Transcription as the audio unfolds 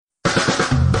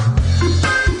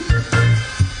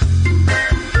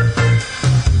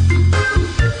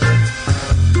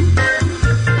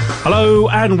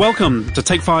and welcome to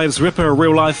Take Five's Ripper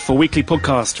Real Life, a weekly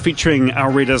podcast featuring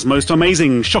our readers' most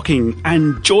amazing, shocking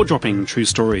and jaw-dropping true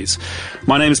stories.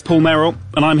 My name is Paul Merrill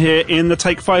and I'm here in the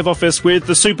Take Five office with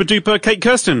the super duper Kate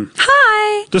Kirsten.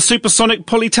 Hi. The supersonic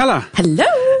Polly Teller. Hello.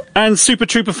 And super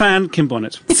trooper fan Kim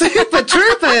Bonnet. Super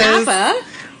Troopers.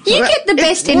 You get the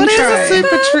best intro. What is a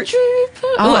super trooper?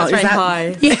 Oh, that's very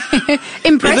high. Yeah.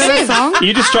 Impressive. Is it a song?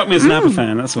 You just struck me as an ABBA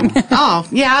fan, that's all. Oh,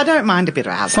 yeah, I don't mind a bit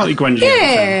of ABBA. Slightly grungy.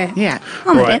 Yeah. Yeah.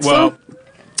 On the Right, dance well, floor.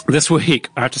 this week,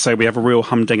 I have to say, we have a real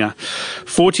humdinger.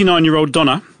 49-year-old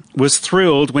Donna was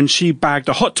thrilled when she bagged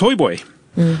a hot toy boy.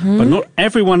 Mm-hmm. But not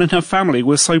everyone in her family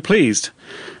was so pleased.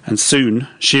 And soon,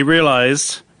 she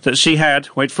realised that she had,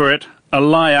 wait for it, a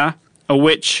liar, a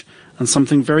witch, and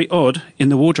something very odd in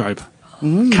the wardrobe.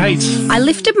 Kate. I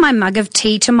lifted my mug of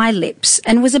tea to my lips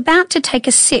and was about to take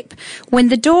a sip when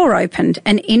the door opened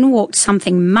and in walked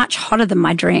something much hotter than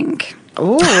my drink.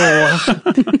 Ooh. Ooh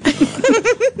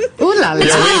la la.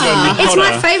 It's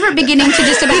my favourite beginning to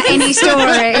just about any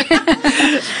story.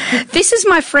 This is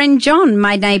my friend John,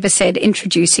 my neighbour said,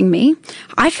 introducing me.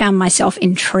 I found myself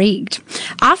intrigued.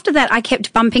 After that, I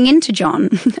kept bumping into John.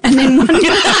 And then one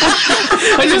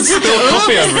I just spilled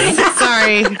coffee over it.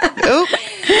 Sorry. Oop.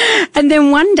 And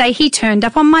then one day he turned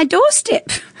up on my doorstep.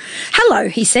 Hello,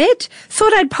 he said.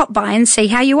 Thought I'd pop by and see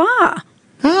how you are.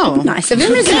 Oh. Nice of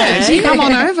him, isn't it? Come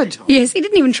on over, John. Yes, he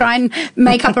didn't even try and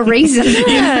make up a reason.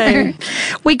 No.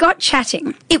 We got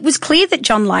chatting. It was clear that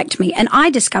John liked me, and I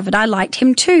discovered I liked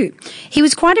him too. He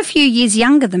was quite a few years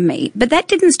younger than me, but that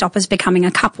didn't stop us becoming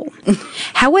a couple.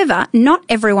 However, not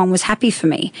everyone was happy for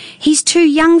me. He's too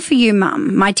young for you,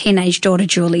 Mum, my teenage daughter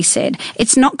Julie said.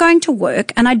 It's not going to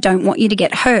work, and I don't want you to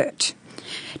get hurt.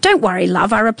 Don't worry,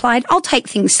 love, I replied. I'll take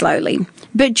things slowly.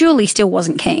 But Julie still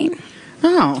wasn't keen.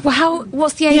 Oh. Well,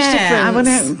 what's the age difference? I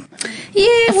wouldn't. Yeah,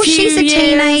 well, she's a years.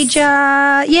 teenager.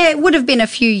 Yeah, it would have been a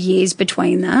few years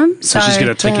between them. So she's going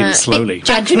to take it slowly.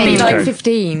 That could be like Okay.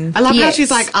 15. I love how Yes.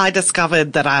 she's like, I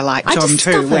discovered that I like John just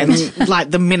too. When, discovered. like,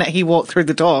 the minute he walked through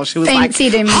the door, she was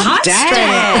Fancied like, him. hot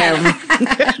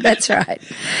damn. That's right.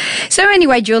 So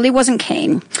anyway, Julie wasn't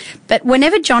keen. But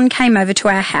whenever John came over to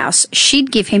our house,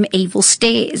 she'd give him evil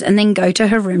stares and then go to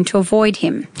her room to avoid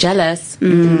him. Jealous.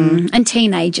 And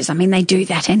teenagers, I mean, they do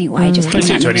that anyway. Just They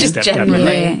do to any Just step, don't generally.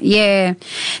 they? Yeah.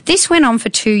 This went on for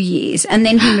 2 years, and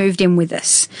then he moved in with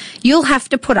us. You'll have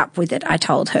to put up with it, I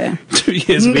told her. 2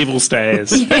 years of evil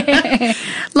stares.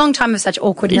 Long time of such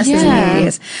awkwardness, isn't Yeah. it?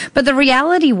 Yes. But the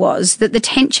reality was that the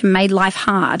tension made life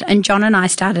hard, and John and I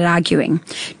started arguing.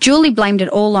 Julie blamed it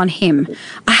all on him.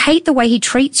 I hate the way he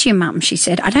treats you, Mum, she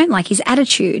said. I don't like his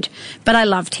attitude, but I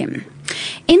loved him.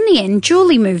 In the end,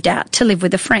 Julie moved out to live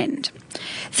with a friend.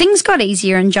 Things got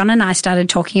easier and John and I started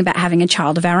talking about having a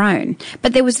child of our own.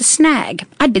 But there was a snag.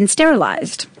 I'd been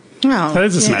sterilised. That Oh.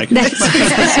 is a snag.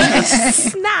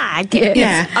 Snag.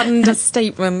 Yeah.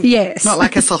 Understatement. Yes. Not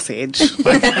like a sausage.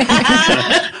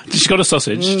 She's got a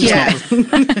sausage. Yeah.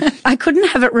 I couldn't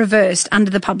have it reversed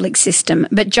under the public system,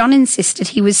 but John insisted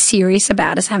he was serious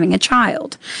about us having a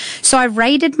child. So I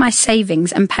raided my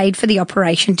savings and paid for the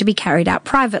operation to be carried out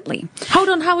privately. Hold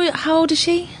on, how old is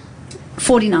she?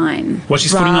 49. Well,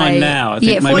 she's 49 Right. now. I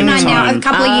think Yeah, maybe 49 now, time. a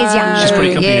couple of years younger. She's probably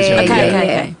a couple of years younger.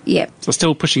 Okay. Yeah. So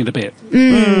still pushing it a bit.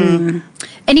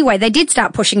 Anyway, they did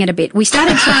start pushing it a bit. We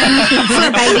started trying for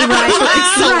a baby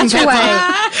right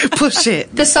away. Push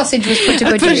it. The sausage was put to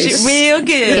good Push use. it real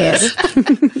good.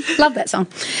 Yes. Love that song.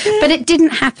 But it didn't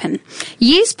happen.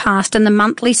 Years passed and the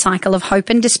monthly cycle of hope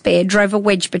and despair drove a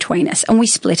wedge between us and we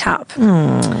split up.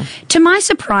 To my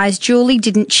surprise, Julie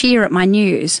didn't cheer at my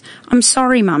news. I'm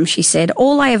sorry, Mum, she said.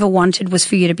 All I ever wanted was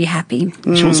for you to be happy.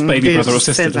 She wants baby brother or You've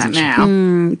sister, said that doesn't she?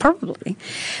 now. Probably.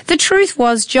 The truth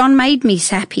was, John made me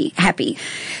happy.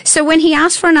 So when he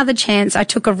asked for another chance, I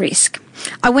took a risk.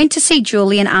 I went to see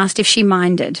Julie and asked if she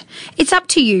minded. It's up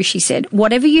to you, she said.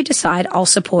 Whatever you decide, I'll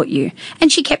support you.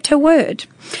 And she kept her word.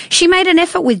 She made an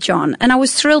effort with John, and I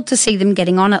was thrilled to see them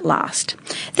getting on at last.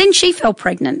 Then she fell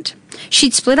pregnant.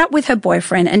 She'd split up with her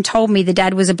boyfriend and told me the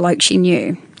dad was a bloke she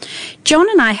knew. John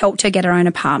and I helped her get her own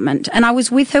apartment, and I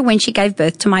was with her when she gave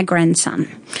birth to my grandson.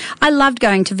 I loved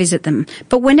going to visit them,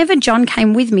 but whenever John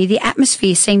came with me, the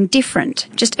atmosphere seemed different,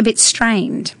 just a bit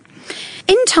strained.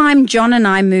 In time, John and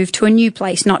I moved to a new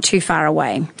place not too far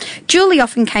away. Julie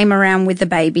often came around with the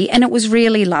baby, and it was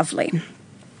really lovely.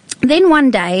 Then one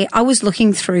day, I was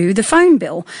looking through the phone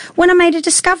bill when I made a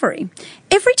discovery.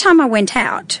 Every time I went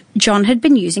out, John had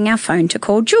been using our phone to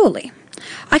call Julie.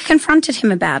 I confronted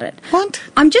him about it. What?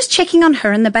 I'm just checking on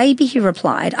her and the baby, he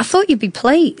replied. I thought you'd be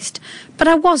pleased. But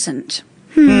I wasn't.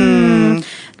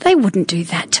 They wouldn't do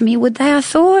that to me, would they, I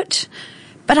thought?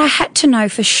 But I had to know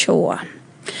for sure.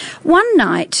 One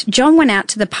night, John went out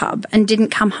to the pub and didn't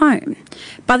come home.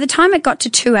 By the time it got to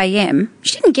 2 a.m,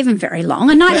 she didn't give him very long.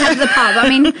 A night out of the pub, I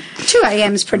mean, 2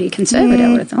 a.m. is pretty conservative, I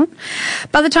would have thought.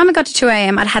 By the time it got to 2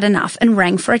 a.m, I'd had enough and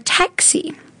rang for a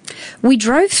taxi. We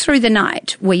drove through the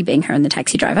night, we being her and the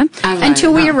taxi driver,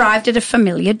 until we arrived at a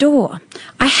familiar door.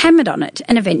 I hammered on it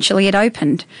and eventually it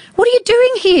opened. "What are you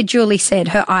doing here?" Julie said,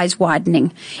 her eyes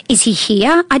widening. "Is he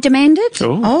here?" I demanded.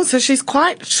 Oh, so she's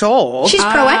quite sure. She's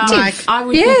proactive. I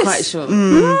would Yes. be quite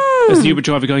sure. Is the Uber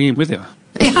driver going in with you?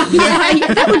 Yeah,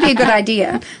 that would be a good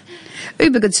idea.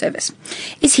 Uber good service.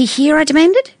 "Is he here?" I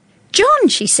demanded. "John,"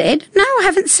 she said. "No, I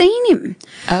haven't seen him."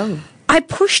 Oh. I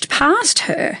pushed past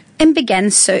her and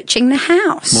began searching the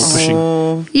house.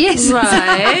 More pushing. Yes.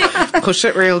 Right. Push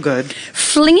it real good.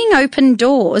 Flinging open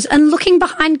doors and looking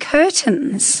behind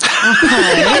curtains.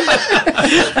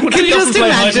 Can Can you just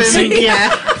imagine?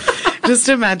 Yeah. Just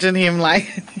imagine him like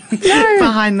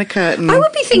behind the curtain. I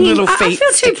would be thinking, little I feet feel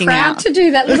too sticking proud out. to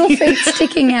do that. Little feet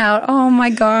sticking out. Oh my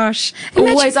gosh. Imagine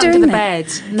Always under doing the that.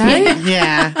 bed. No?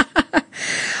 Yeah.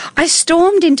 I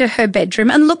stormed into her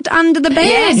bedroom and looked under the bed.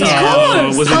 Yes, of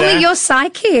course. Was it Holly, there? you're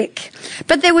psychic.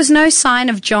 But there was no sign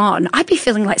of John. I'd be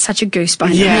feeling like such a goose by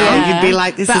now. Yeah. You'd be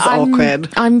like, this is awkward.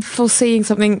 I'm foreseeing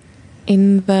something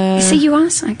in the See, you are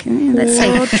psychic. Yeah, let's see.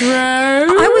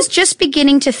 wardrobe. I was just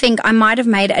beginning to think I might have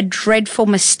made a dreadful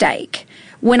mistake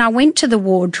when I went to the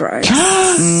wardrobe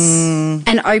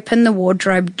and opened the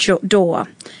wardrobe door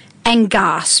and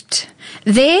gasped.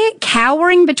 There,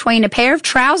 cowering between a pair of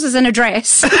trousers and a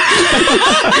dress,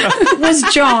 was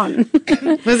John.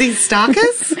 Was he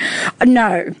Starkers?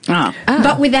 No. Oh.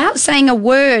 But without saying a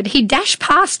word, he dashed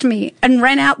past me and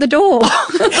ran out the door.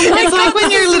 It's like when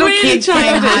you're a little really kid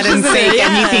playing hide and childish, isn't seek it?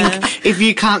 and you Yeah. think if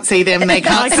you can't see them, they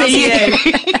can't see you.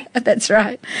 That's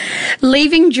right.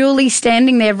 Leaving Julie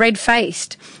standing there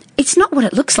red-faced. "It's not what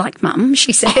it looks like, Mum,"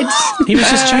 she said. He was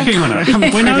just checking on her. I'm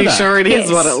We know pretty that. sure it is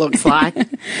Yes. what it looks like.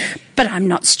 "But I'm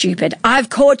not stupid. I've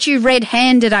caught you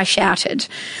red-handed," I shouted.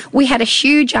 We had a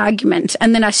huge argument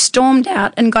and then I stormed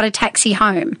out and got a taxi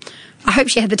home. I hope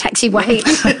she had the taxi wait.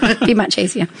 Be much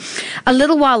easier. A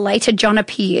little while later, John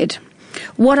appeared.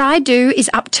 "What I do is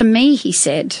up to me," he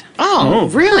said. Oh,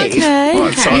 really? Okay. Oh,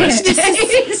 it's honest.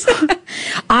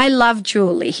 "I love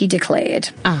Julie," he declared.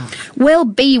 "Well,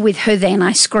 be with her then,"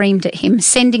 I screamed at him,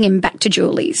 sending him back to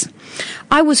Julie's.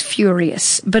 I was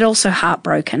furious, but also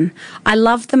heartbroken. I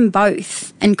loved them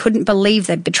both and couldn't believe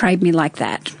they'd betrayed me like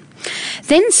that.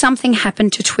 Then something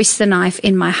happened to twist the knife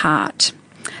in my heart.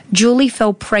 Julie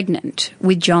fell pregnant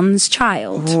with John's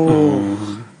child.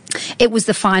 It was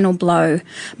the final blow.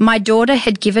 My daughter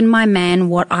had given my man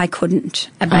what I couldn't,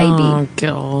 a baby. Oh,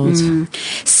 God.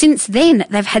 Since then,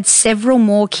 they've had several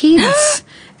more kids,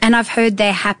 and I've heard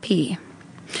they're happy.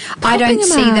 I don't them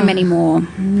see them out. anymore.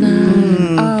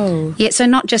 Oh. Yeah, so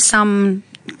not just some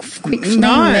quick fling,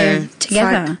 No, they're it's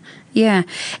together. like- Yeah.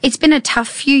 It's been a tough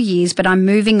few years, but I'm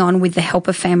moving on with the help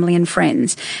of family and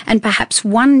friends. And perhaps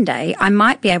one day I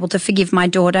might be able to forgive my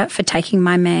daughter for taking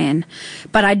my man.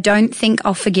 But I don't think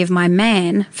I'll forgive my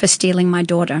man for stealing my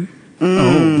daughter.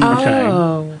 Oh, okay.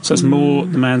 Oh. So it's more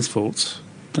the man's fault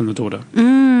than the daughter.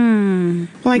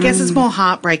 Well, I guess it's more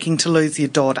heartbreaking to lose your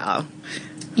daughter.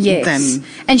 Yes. Then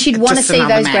And she'd want to just see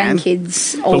another those man.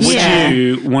 grandkids But also. would Yeah.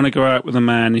 you want to go out with a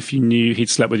man if you knew he'd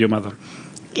slept with your mother?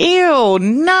 Ew,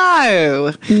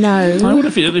 no. No. I would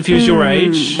if he was your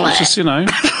age. It's just, you know.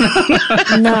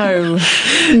 No. No.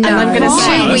 I'm going to Why?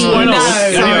 say That's why not? no. Hang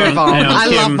on, Sorry, hang on, I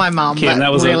love Kim, my mum, Kim, but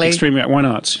that was really. extremely. Why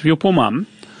not? Your poor mum.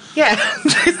 Yeah.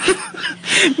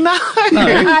 No.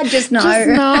 I just know. Just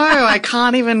no, I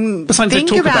can't even It's something think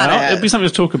to talk about. it. It'd be something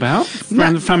to talk about.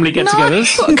 Around the family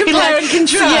get-togethers. No. Compare and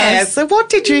contrast. Yeah, so what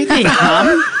did you think,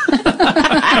 Mum?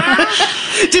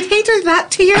 Did he do that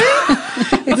to you?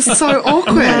 It was so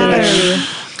awkward.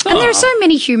 And there are so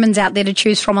many humans out there to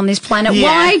choose from on this planet.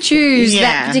 Yeah. Why choose Yeah.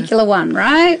 that particular one,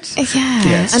 right? Yeah.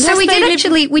 Yes. So we did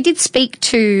actually. we did speak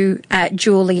to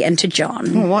Julie and to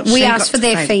John. what's We she asked got for to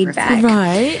their say for feedback.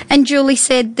 Right. And Julie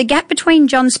said the gap between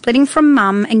John splitting from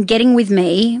Mum and getting with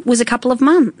me was a couple of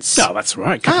months. Oh, that's all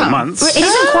right. A couple of months. It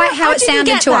isn't quite how I it didn't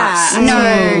sounded get to that.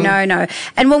 us. No.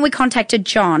 And when we contacted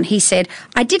John, he said,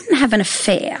 I didn't have an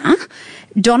affair.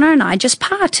 Donna and I just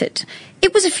parted.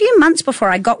 It was a few months before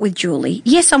I got with Julie.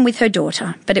 Yes, I'm with her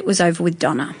daughter, but it was over with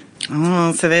Donna.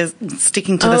 Oh, so they're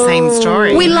sticking to the same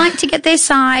story. We like to get their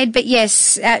side, but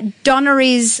yes, Donna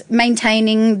is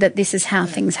maintaining that this is how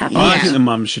things happen. I think the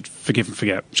mum should forgive and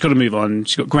forget. She's got to move on.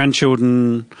 She's got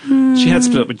grandchildren. She had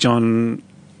split up with John.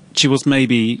 She was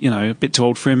maybe, a bit too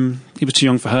old for him. He was too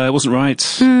young for her. It wasn't right.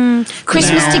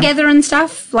 Christmas Now- together and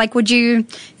stuff. Like, do you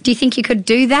think you could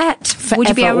do that? Would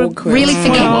you be Forever able to awkward. really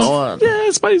forget? Well, Yeah,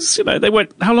 I suppose, they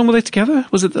weren't... How long were they together?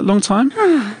 Was it a long time?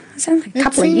 Sounds like a It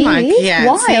couple of seemed years. like-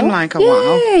 yeah, it seemed like a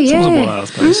while. Yeah, It was a yeah. while, I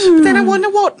suppose. But then I wonder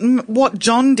what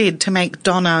John did to make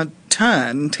Donna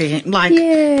turn to him, like,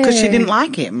 because she didn't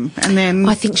like him, and then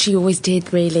I think she always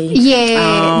did, really. Yeah,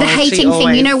 Oh, the she hating thing.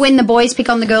 always- You know, when the boys pick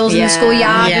on the girls in the Yeah.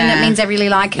 schoolyard and Yeah. it means they really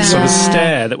like her. So the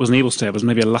stare that was an evil stare was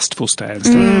maybe a lustful stare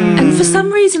instead. And for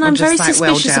some reason, I'm just very like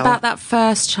well suspicious gel. about that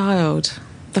first child.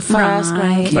 The first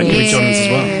Right. That could be grandkid. John's as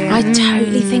well. I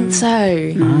totally think so.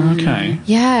 Okay.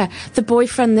 Yeah, the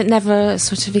boyfriend that never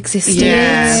sort of existed.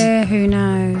 Yeah. Yeah, who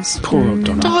knows? Poor old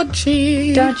Donna.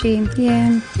 dodgy. Dodgy,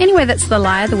 yeah. Anyway, that's The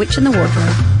Liar, The Witch and the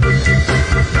Wardrobe.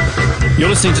 You're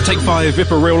listening to Take 5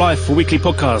 Vipper Real Life, a weekly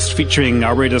podcast featuring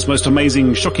our readers' most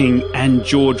amazing, shocking and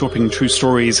jaw-dropping true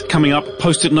stories. Coming up,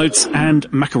 Post-it notes and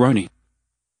macaroni.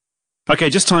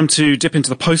 Okay, just time to dip into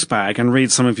the post bag and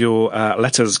read some of your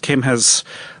letters. Kim has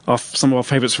some of our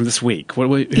favourites from this week.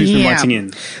 Who's been writing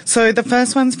in? So the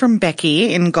first one's from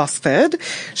Becky in Gosford.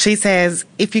 She says,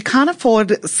 if you can't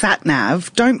afford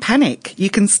sat-nav, don't panic. You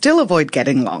can still avoid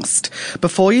getting lost.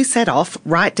 Before you set off,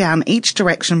 write down each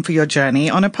direction for your journey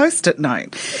on a post-it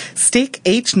note. Stick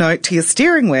each note to your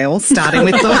steering wheel, starting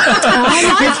with the,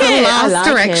 with the last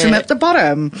direction at the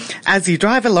bottom. As you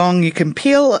drive along, you can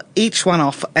peel each one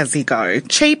off as you go.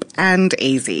 Cheap and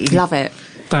easy. Love it.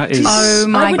 That is Oh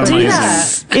my I would amazing. do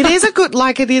that. It is a good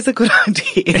idea.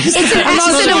 It's an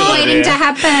accident good waiting idea. to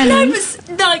happen. No,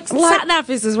 but like sat-nav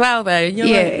is as well, though. You're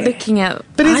Yeah. like looking at...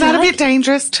 But is I that a like bit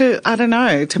dangerous to, I don't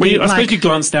know, to Well, be I suppose like... you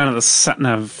glance down at the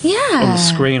sat-nav Yeah. on the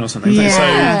screen or something.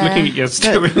 Yeah. So looking at your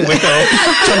steering wheel,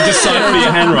 trying to decipher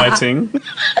your handwriting.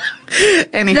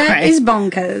 Anyway. That is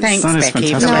bonkers. Thanks, That is Becky,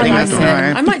 for fantastic. letting No, I us like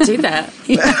know. I might do that.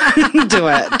 Do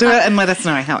it and let us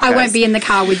know how it I goes. won't be in the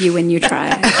car with you when you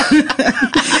try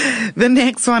it. The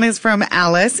next one is from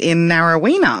Alice in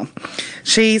Narrowena.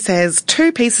 She says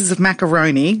 2 pieces of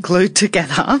macaroni glued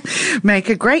together make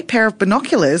a great pair of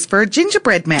binoculars for a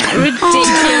gingerbread man.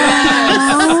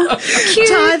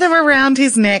 Tie them around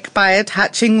his neck by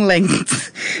attaching a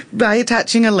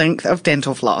length of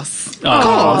dental floss.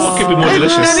 Oh, could be more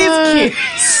delicious. That is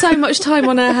cute. So much time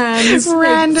on our hands.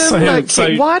 Random. So- but so-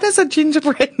 cute. Why does a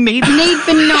gingerbread need? Need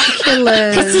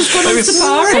binoculars. Maybe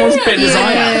someone's bitten his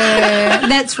eye out. Yeah,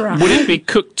 that's right. Would it be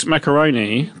cooked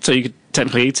macaroni so you could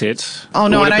technically eat it? Oh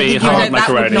no, or would I don't it be think you hard don't.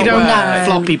 macaroni? You don't No. want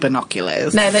floppy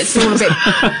binoculars. No, that's all a bit...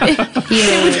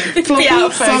 Floppy, out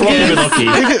of Floppy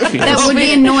binoculars. That would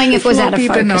be annoying if it was out of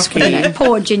Floppy focus. binoculars.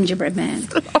 Poor gingerbread man.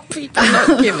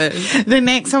 binoculars. The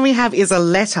next one we have is a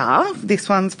letter. This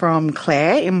one's from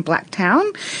Claire in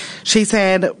Blacktown. She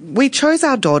said, we chose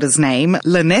our daughter's name,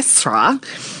 Lanesra,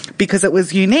 because it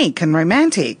was unique and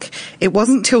romantic. It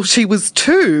wasn't till she was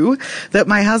 2 that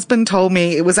my husband told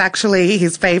me it was actually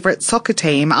his favourite soccer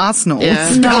team, Arsenal. Yeah.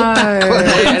 Spelled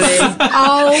backwards.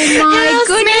 Oh my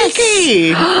goodness.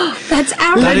 Sneaky. That's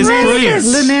That is brilliant.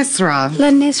 outrageous. Lanesra.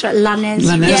 Lanesra.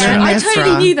 Lanesra. Yeah, I Lanesra.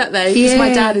 totally knew that, though, because my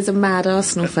Yeah. dad is a mad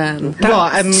Arsenal fan.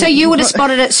 What? And So you would have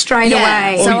spotted it straight Yeah.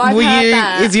 away. So I've were heard you,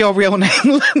 that. is your real name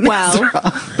Lanesra? Well,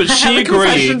 But she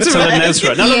agreed to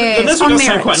Lanesra. Now, Yes, Lanesra on does sound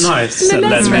merit. quite nice. Yeah,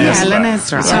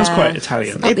 Lanesra. It sounds quite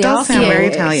Italian. It does sound very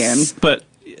Yes. Italian. But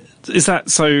is that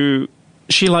so?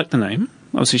 She liked the name.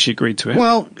 Obviously, she agreed to it.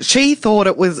 Well, she thought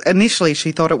it was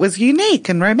unique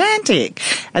and romantic.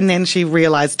 And then she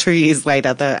realised 2 years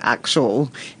later the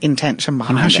actual intention and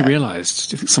behind how she it. realised?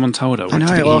 Do you think someone told her? I know,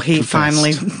 Did well, he confessed?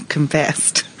 finally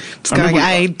confessed. It's I going, remember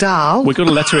hey, doll. We got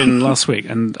a letter in last week,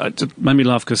 and it made me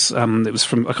laugh because it was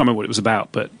from, I can't remember what it was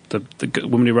about, but the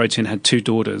woman who wrote in had 2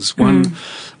 daughters. One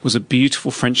was a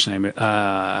beautiful French name, Lafayette,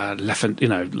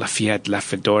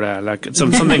 Lafedora, like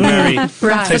something very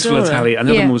tasteful Fedora. Italian. And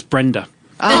the other Yeah. one was Brenda.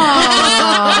 And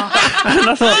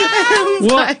I thought,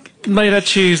 what made her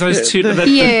choose those 2? The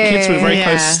kids were very Yeah.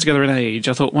 close together in age.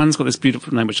 I thought one's got this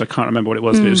beautiful name, which I can't remember what it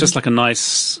was, but it was just like a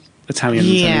nice Italian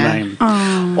Yeah. name.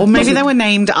 Or maybe they were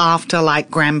named after, like,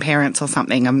 grandparents or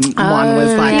something, and one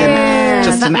was, like,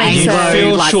 just that an makes Anglo, sense.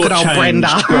 Feel like, good old shortchanged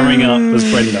Brenda. growing up as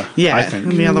Brenda, Yeah, I think.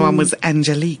 and the other one was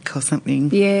Angelique or something.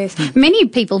 Yes. Many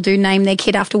people do name their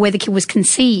kid after where the kid was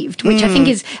conceived, which I think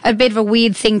is a bit of a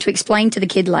weird thing to explain to the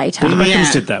kid later. Well, the Beckhams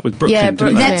Yeah. did that with Brooklyn, Yeah,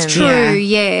 didn't they? That's true, Yeah.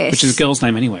 yes. Which is a girl's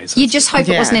name anyway. So You just hope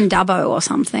it Yeah. wasn't in Dubbo or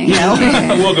something.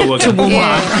 Wugga wugga.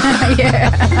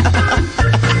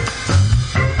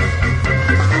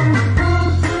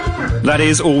 that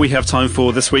is all we have time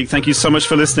for this week. Thank you so much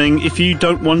for listening. If you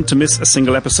don't want to miss a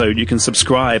single episode, you can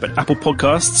subscribe at Apple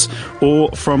Podcasts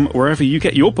or from wherever you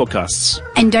get your podcasts.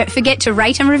 And don't forget to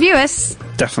rate and review us.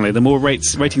 Definitely. The more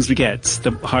ratings we get,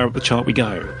 the higher up the chart we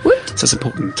go. Woot. So it's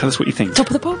important. Tell us what you think. Top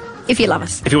of the pop. If you love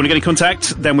us. If you want to get in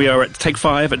contact, then we are at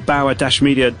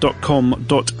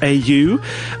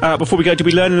take5@bauer-media.com.au. Before we go, did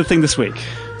we learn anything this week?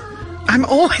 I'm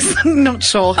always not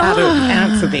sure how to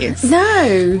answer this.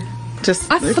 No.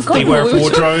 Just I've forgotten. Beware what of we were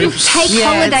talking wardrobes. Take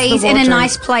Yeah, it's holidays the in a wardrobe.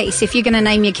 nice place if you're going to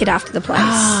name your kid after the place.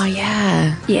 Oh,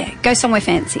 yeah. Yeah, go somewhere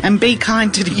fancy. And be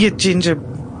kind to your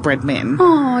gingerbread men.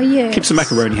 Oh, yeah. Keep some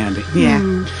macaroni handy.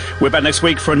 Yeah. We're back next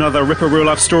week for another Ripper Real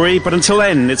Life story, but until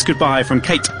then, it's goodbye from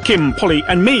Kate, Kim, Polly,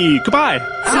 and me. Goodbye.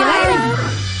 See you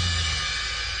later.